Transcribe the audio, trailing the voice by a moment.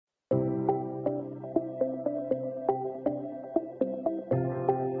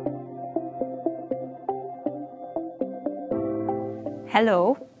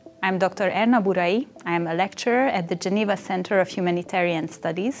Hello, I'm Dr. Erna Burai. I am a lecturer at the Geneva Center of Humanitarian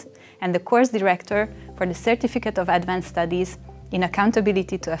Studies and the course director for the Certificate of Advanced Studies in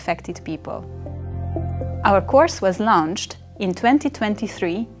Accountability to Affected People. Our course was launched in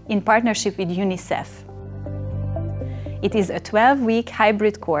 2023 in partnership with UNICEF. It is a 12-week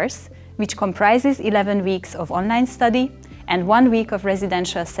hybrid course which comprises 11 weeks of online study and 1 week of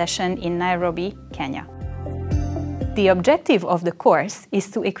residential session in Nairobi, Kenya. The objective of the course is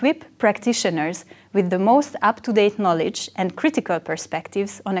to equip practitioners with the most up-to-date knowledge and critical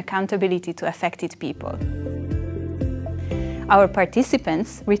perspectives on accountability to affected people. Our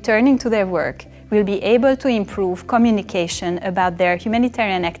participants, returning to their work, will be able to improve communication about their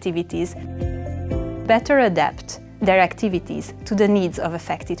humanitarian activities, better adapt their activities to the needs of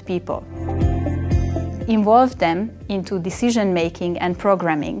affected people, involve them into decision-making and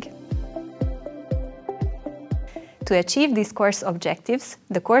programming. To achieve these course objectives,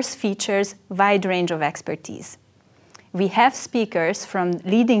 the course features a wide range of expertise. We have speakers from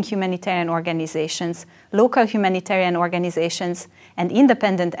leading humanitarian organizations, local humanitarian organizations, and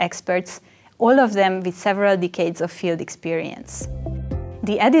independent experts, all of them with several decades of field experience.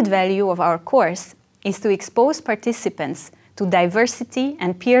 The added value of our course is to expose participants to diversity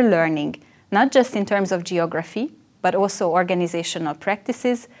and peer learning, not just in terms of geography, but also organizational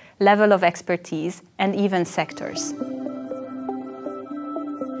practices, level of expertise, and even sectors.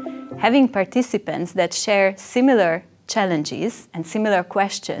 Having participants that share similar challenges and similar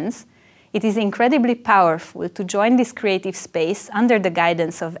questions, it is incredibly powerful to join this creative space under the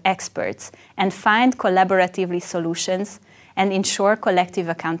guidance of experts and find collaboratively solutions and ensure collective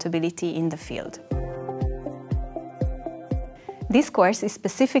accountability in the field. This course is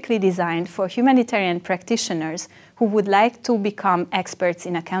specifically designed for humanitarian practitioners who would like to become experts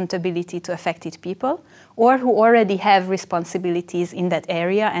in accountability to affected people, or who already have responsibilities in that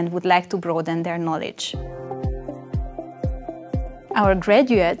area and would like to broaden their knowledge. Our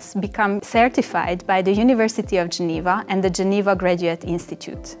graduates become certified by the University of Geneva and the Geneva Graduate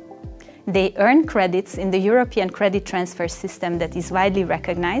Institute. They earn credits in the European credit transfer system that is widely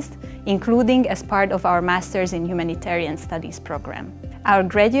recognized, including as part of our Masters in Humanitarian Studies program. Our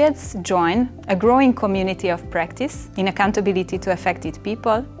graduates join a growing community of practice in accountability to affected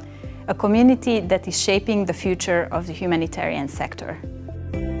people, a community that is shaping the future of the humanitarian sector.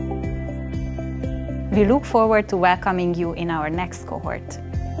 We look forward to welcoming you in our next cohort.